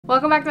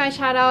Welcome back to my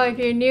channel. If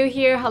you're new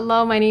here,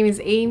 hello, my name is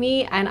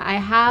Amy and I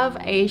have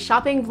a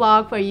shopping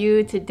vlog for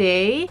you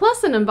today,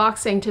 plus an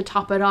unboxing to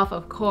top it off,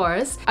 of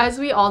course. As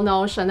we all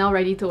know, Chanel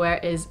ready-to-wear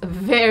is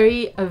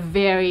very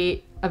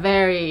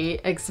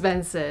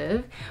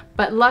expensive,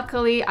 but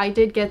luckily I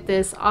did get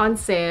this on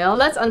sale.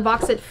 Let's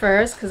unbox it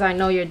first because I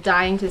know you're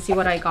dying to see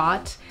what I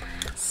got.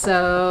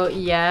 So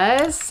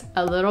yes,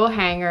 a little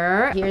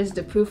hanger. Here's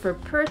the proof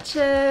of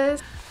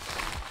purchase.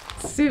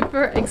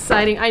 Super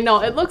exciting. I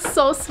know it looks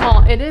so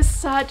small. It is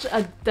such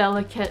a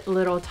delicate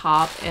little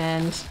top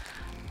and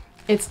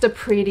it's the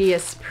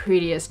prettiest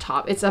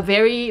top. It's a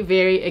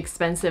very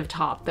expensive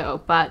top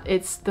though, but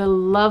it's the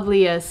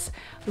loveliest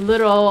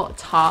little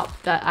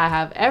top that I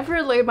have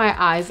ever laid my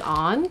eyes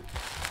on.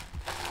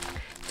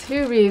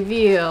 To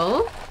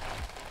reveal,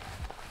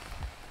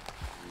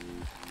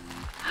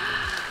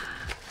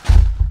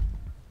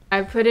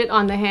 I put it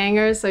on the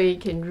hanger so you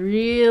can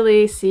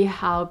really see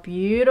how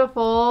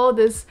beautiful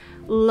this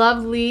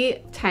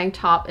lovely tank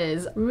top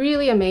is.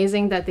 Really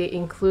amazing that they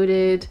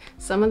included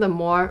some of the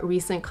more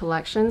recent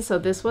collections. So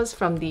this was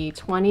from the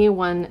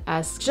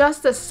 21S,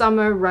 just the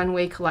summer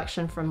runway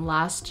collection from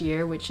last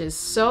year, which is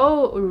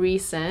so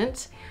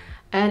recent.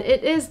 And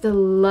it is the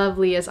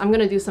loveliest. I'm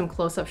gonna do some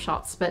close-up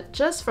shots, but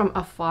just from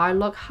afar,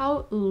 look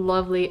how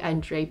lovely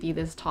and drapey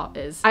this top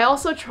is. I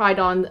also tried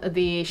on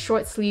the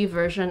short sleeve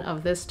version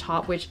of this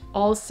top, which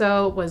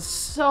also was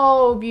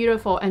so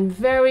beautiful and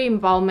very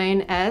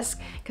Balmain-esque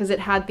because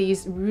it had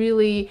these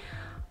really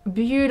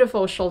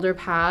beautiful shoulder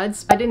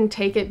pads. I didn't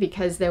take it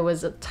because there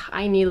was a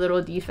tiny little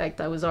defect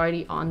that was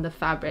already on the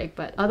fabric,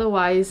 but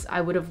otherwise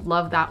I would have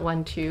loved that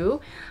one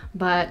too.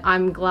 But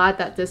I'm glad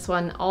that this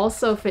one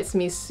also fits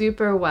me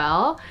super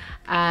well.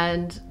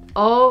 And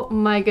oh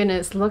my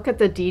goodness, look at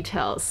the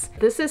details.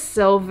 This is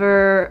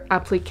silver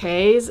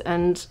appliques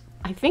and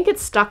I think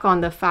it's stuck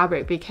on the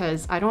fabric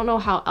because I don't know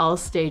how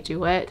else they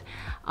do it,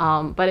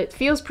 but it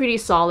feels pretty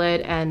solid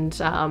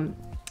and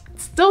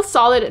still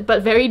solid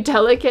but very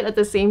delicate at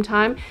the same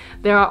time.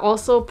 There are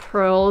also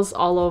pearls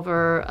all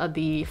over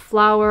the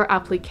flower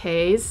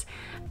appliques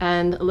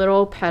and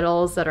little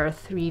petals that are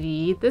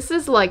 3D. This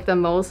is like the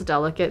most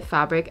delicate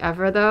fabric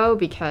ever though,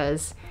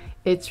 because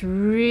it's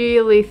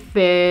really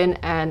thin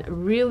and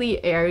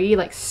really airy,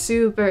 like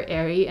super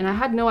airy, and I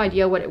had no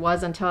idea what it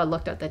was until I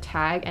looked at the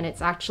tag, and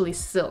it's actually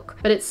silk.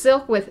 But it's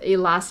silk with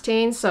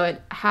elastane, so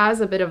it has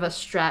a bit of a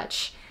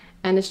stretch.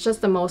 And it's just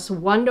the most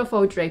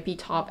wonderful drapey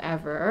top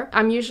ever.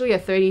 I'm usually a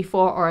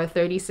 34 or a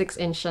 36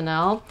 in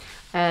Chanel,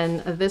 and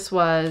this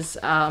was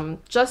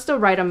just the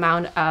right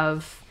amount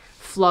of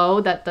flow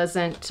that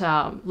doesn't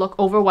look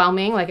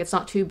overwhelming, like it's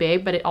not too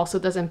big, but it also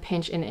doesn't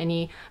pinch in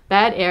any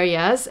bad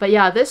areas. But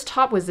yeah, this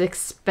top was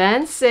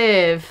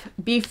expensive.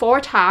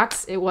 Before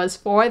tax, it was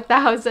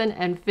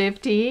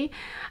 $4,050,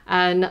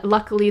 and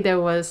luckily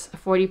there was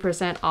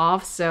 40%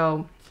 off,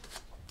 so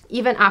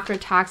even after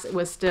tax, it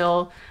was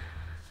still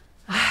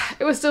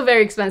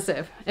very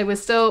expensive. It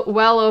was still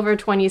well over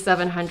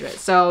 $2,700.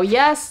 So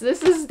yes,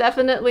 this is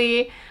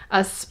definitely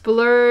a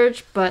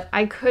splurge, but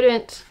I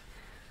couldn't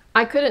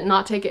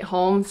not take it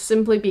home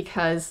simply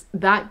because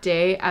that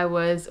day I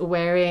was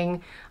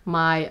wearing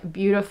my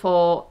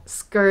beautiful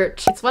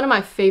skirt. It's one of my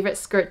favorite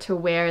skirts to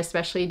wear,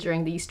 especially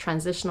during these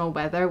transitional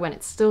weather when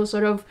it's still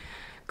sort of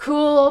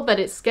cool, but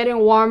it's getting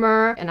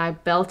warmer. And I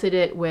belted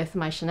it with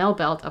my Chanel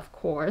belt, of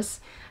course.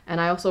 And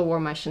I also wore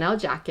my Chanel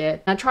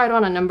jacket. I tried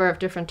on a number of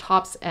different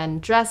tops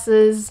and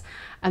dresses,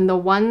 and the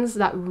ones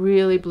that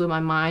really blew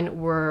my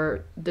mind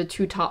were the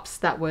two tops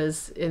that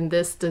was in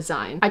this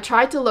design. I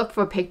tried to look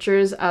for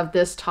pictures of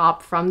this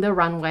top from the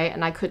runway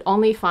and I could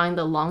only find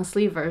the long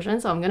sleeve version,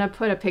 so I'm gonna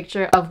put a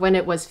picture of when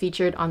it was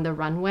featured on the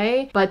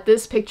runway. But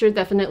this picture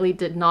definitely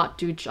did not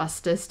do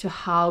justice to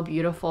how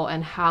beautiful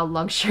and how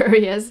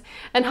luxurious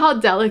and how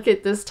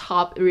delicate this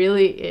top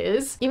really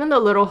is. Even the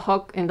little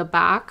hook in the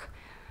back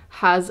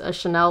has a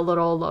Chanel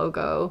little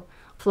logo.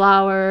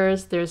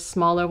 Flowers, there's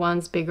smaller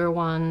ones, bigger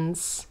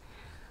ones.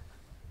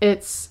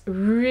 It's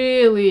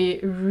really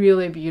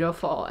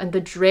beautiful, and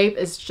the drape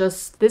is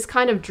just this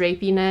kind of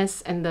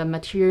drapiness and the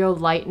material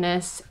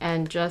lightness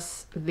and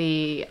just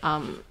the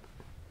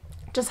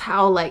just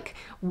how like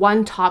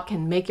one top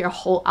can make your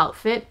whole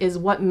outfit is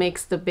what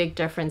makes the big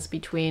difference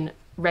between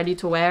ready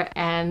to wear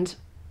and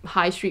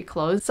high street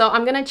clothes. So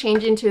I'm gonna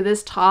change into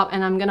this top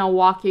and I'm gonna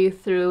walk you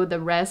through the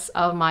rest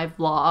of my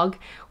vlog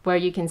where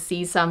you can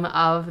see some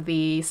of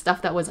the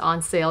stuff that was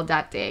on sale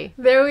that day.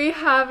 There we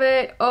have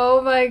it.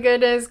 Oh my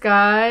goodness,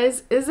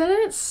 guys. Isn't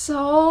it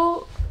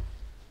so...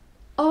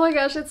 oh my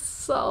gosh, it's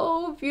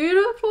so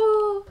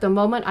beautiful. The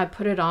moment I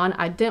put it on,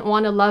 I didn't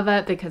want to love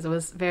it because it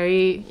was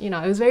very, you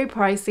know, it was very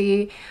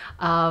pricey,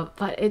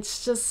 but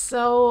it's just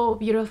so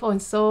beautiful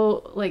and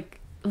so like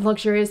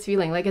luxurious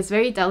feeling. Like it's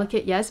very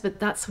delicate, yes, but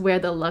that's where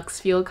the luxe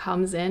feel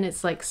comes in.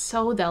 It's like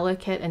so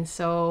delicate and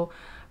so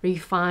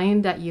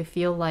refined that you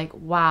feel like,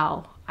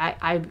 wow,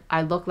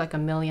 I look like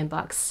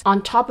 $1,000,000.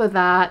 On top of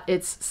that,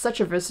 it's such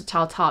a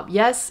versatile top.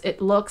 Yes,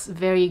 it looks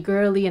very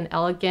girly and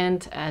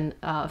elegant and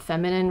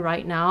feminine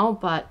right now,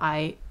 but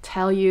I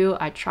tell you,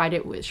 I tried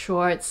it with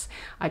shorts,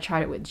 I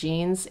tried it with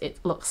jeans. It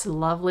looks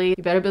lovely.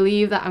 You better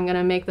believe that I'm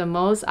gonna make the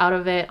most out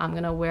of it. I'm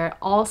gonna wear it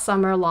all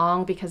summer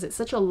long because it's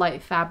such a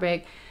light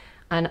fabric.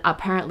 And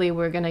apparently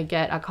we're gonna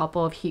get a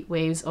couple of heat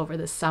waves over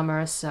the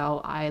summer,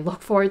 so I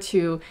look forward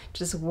to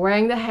just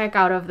wearing the heck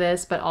out of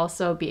this, but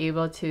also be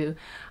able to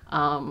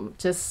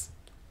just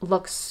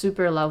look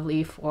super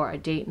lovely for a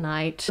date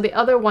night. The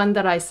other one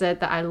that I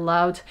said that I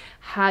loved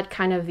had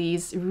kind of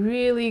these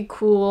really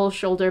cool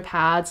shoulder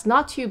pads,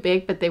 not too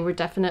big, but they were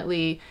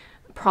definitely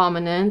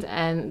prominent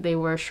and they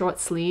were short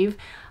sleeve.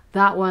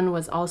 That one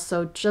was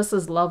also just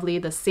as lovely,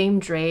 the same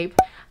drape.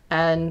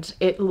 And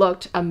it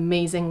looked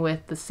amazing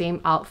with the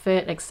same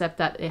outfit, except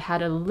that it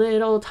had a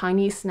little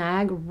tiny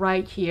snag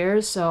right here.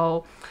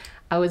 So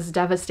I was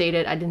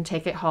devastated I didn't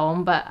take it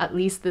home, but at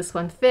least this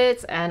one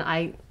fits, and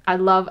I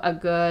love a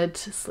good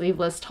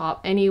sleeveless top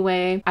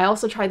anyway. I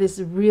also tried this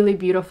really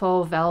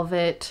beautiful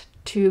velvet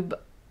tube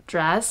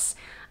dress,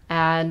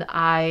 and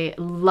I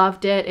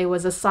loved it. It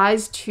was a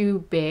size too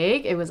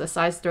big. It was a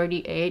size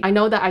 38. I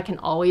know that I can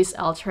always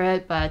alter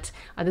it, but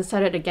I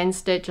decided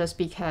against it just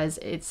because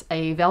it's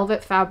a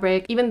velvet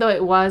fabric. Even though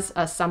it was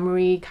a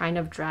summery kind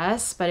of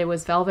dress, but it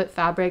was velvet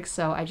fabric,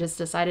 so I just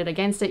decided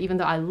against it even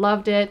though I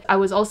loved it. I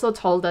was also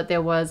told that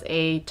there was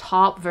a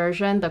top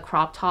version, the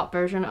crop top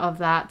version of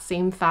that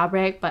same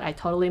fabric, but I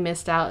totally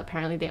missed out.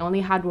 Apparently they only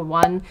had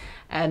one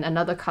and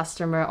another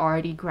customer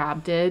already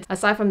grabbed it.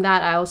 Aside from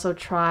that, I also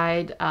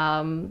tried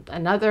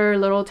another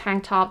little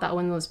tank top. That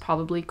one was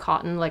probably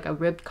cotton, like a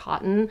ribbed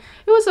cotton.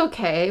 It was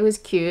okay, it was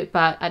cute,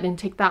 but I didn't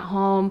take that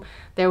home.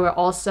 There were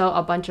also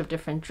a bunch of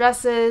different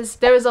dresses.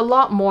 There was a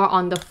lot more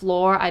on the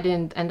floor. I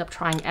didn't end up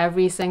trying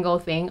every single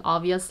thing,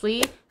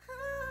 obviously.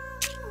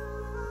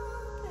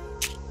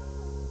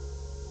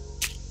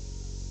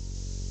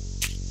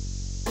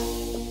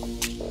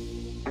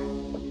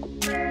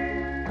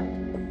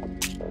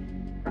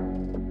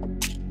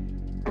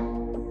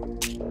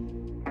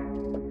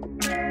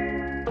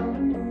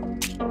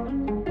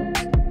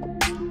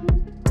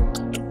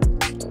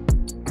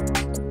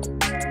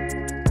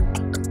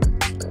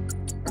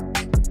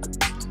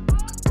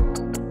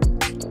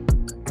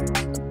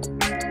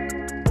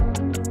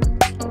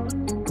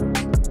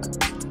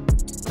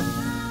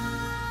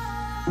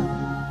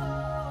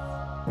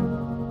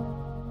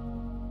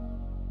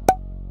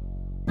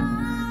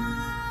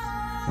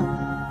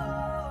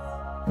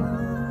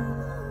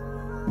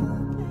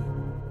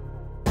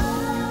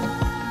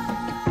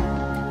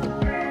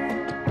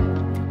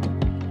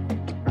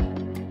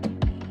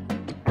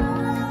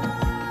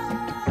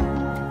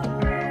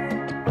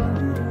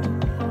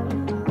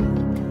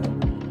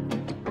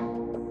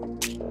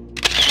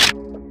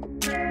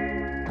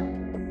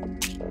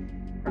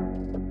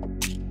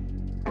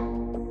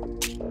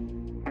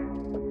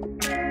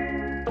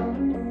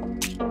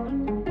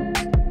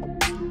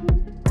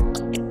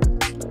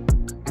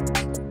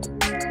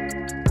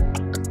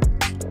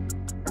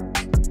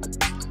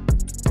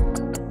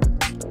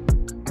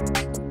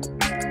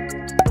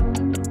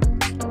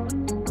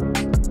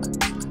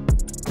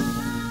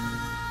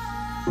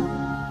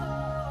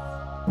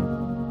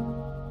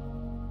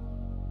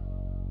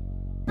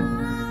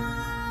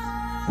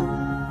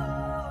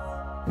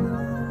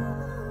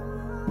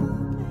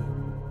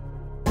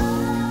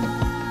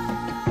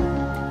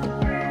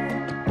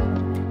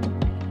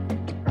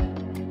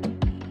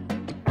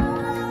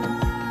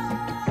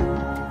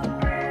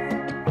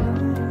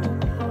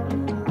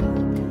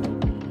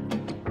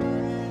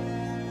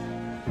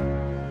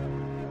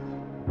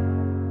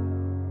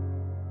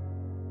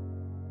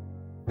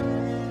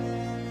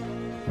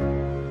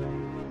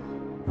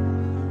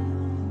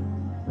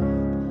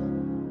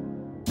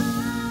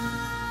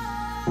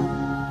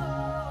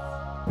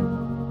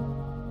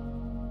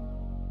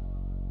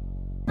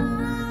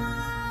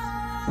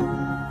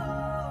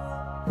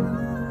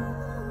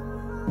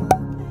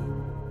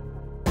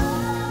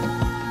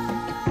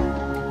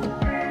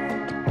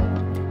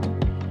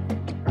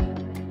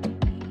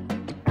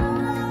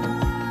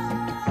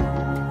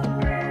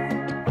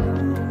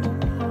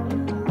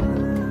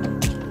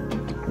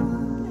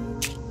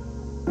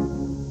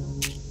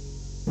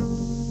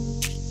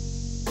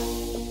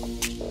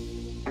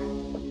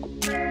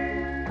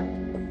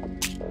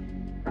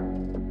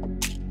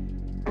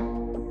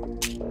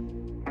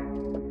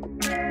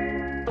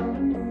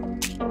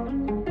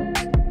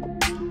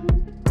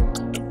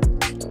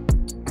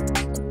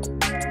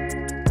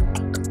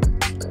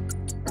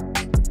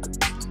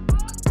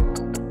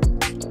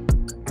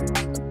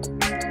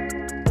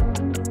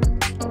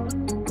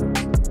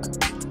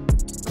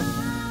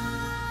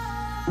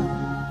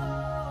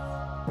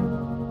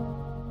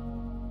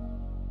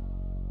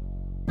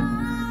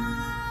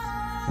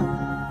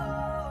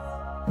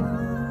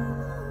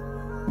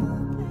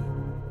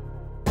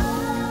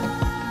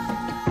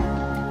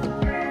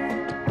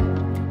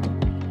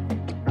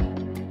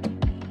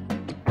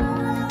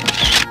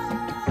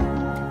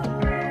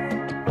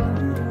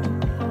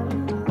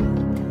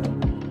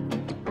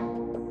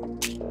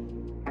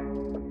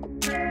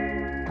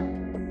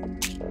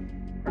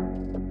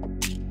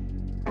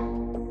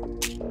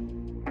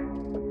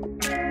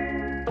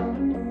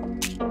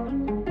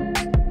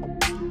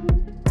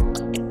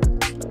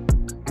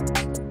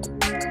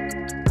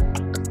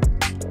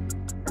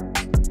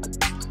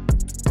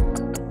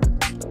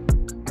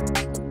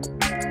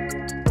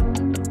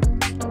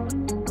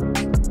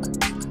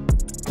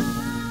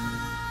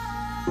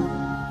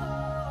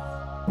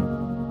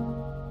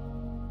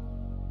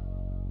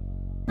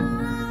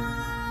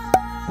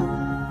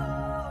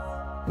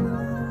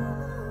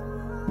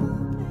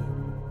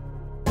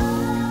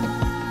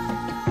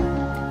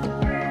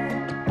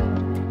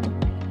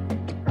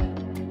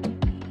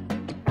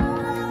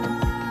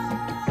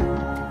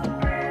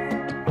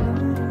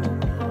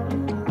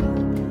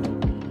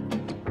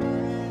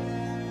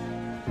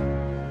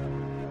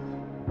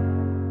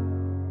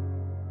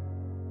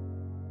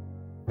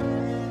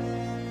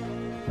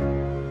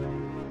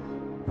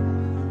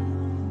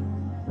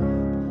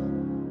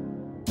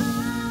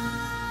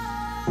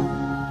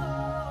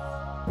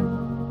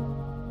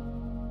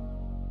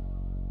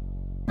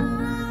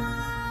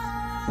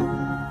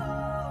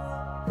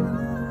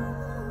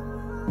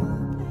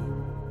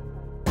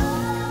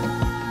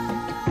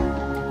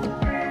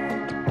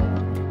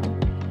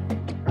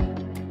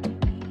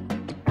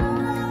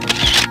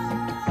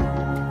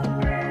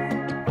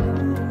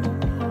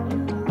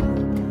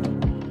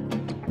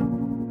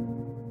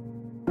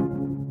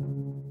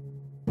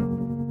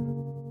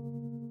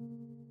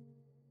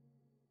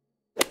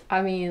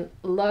 I mean,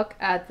 look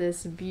at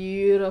this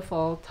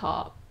beautiful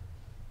top.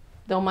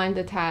 Don't mind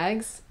the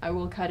tags, I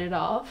will cut it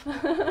off.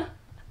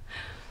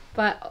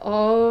 But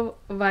oh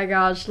my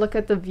gosh, look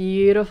at the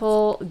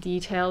beautiful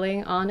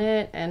detailing on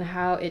it and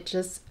how it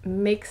just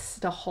makes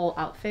the whole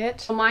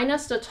outfit.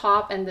 Minus the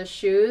top and the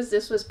shoes,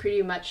 this was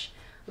pretty much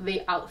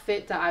the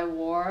outfit that I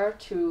wore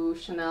to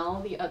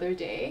Chanel the other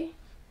day.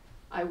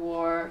 I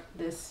wore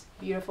this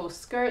beautiful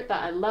skirt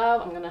that I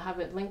love. I'm gonna have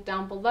it linked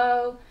down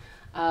below.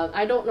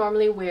 I don't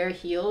normally wear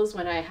heels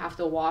when I have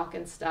to walk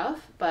and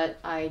stuff, but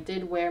I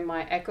did wear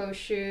my Echo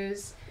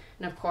shoes.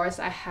 And of course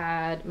I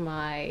had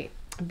my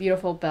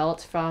beautiful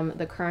belt from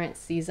the current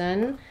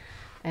season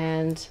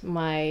and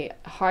my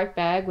heart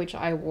bag, which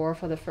I wore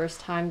for the first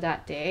time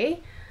that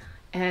day.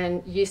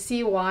 And you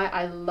see why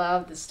I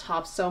love this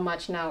top so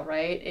much now,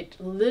 right? It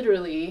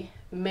literally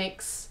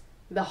makes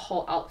the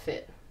whole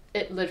outfit.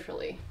 It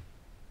literally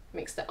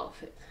makes the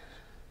outfit.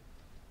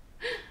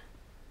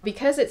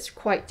 Because it's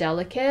quite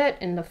delicate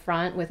in the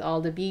front with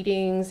all the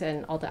beadings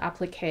and all the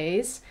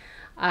appliques,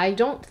 I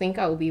don't think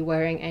I will be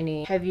wearing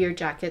any heavier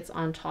jackets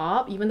on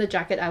top. Even the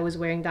jacket I was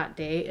wearing that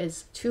day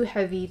is too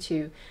heavy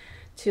to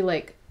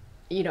like,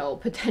 you know,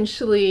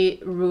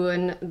 potentially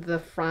ruin the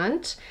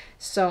front.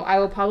 So I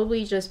will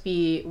probably just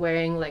be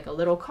wearing like a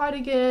little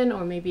cardigan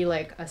or maybe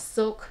like a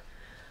silk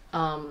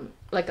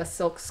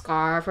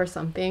scarf or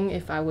something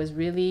if I was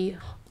really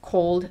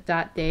cold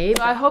that day.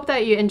 So I hope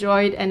that you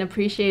enjoyed and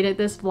appreciated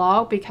this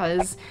vlog,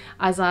 because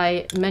as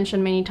I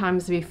mentioned many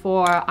times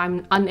before,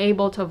 I'm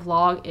unable to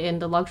vlog in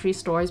the luxury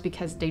stores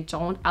because they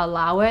don't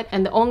allow it,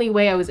 and the only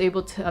way I was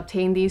able to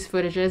obtain these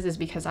footages is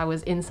because I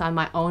was inside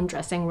my own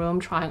dressing room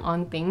trying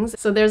on things.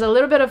 So there's a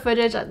little bit of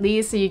footage at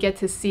least, so you get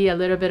to see a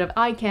little bit of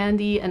eye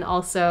candy, and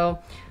also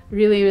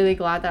really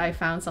glad that I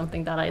found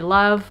something that I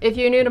love. If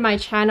you're new to my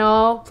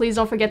channel, please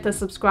don't forget to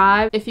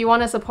subscribe. If you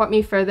want to support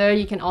me further,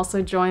 you can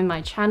also join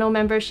my channel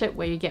membership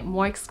where you get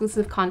more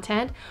exclusive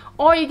content,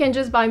 or you can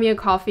just buy me a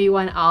coffee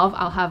when off.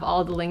 I'll have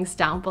all the links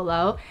down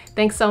below.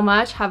 Thanks so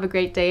much, have a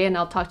great day, and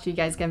I'll talk to you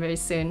guys again very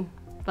soon.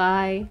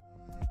 Bye!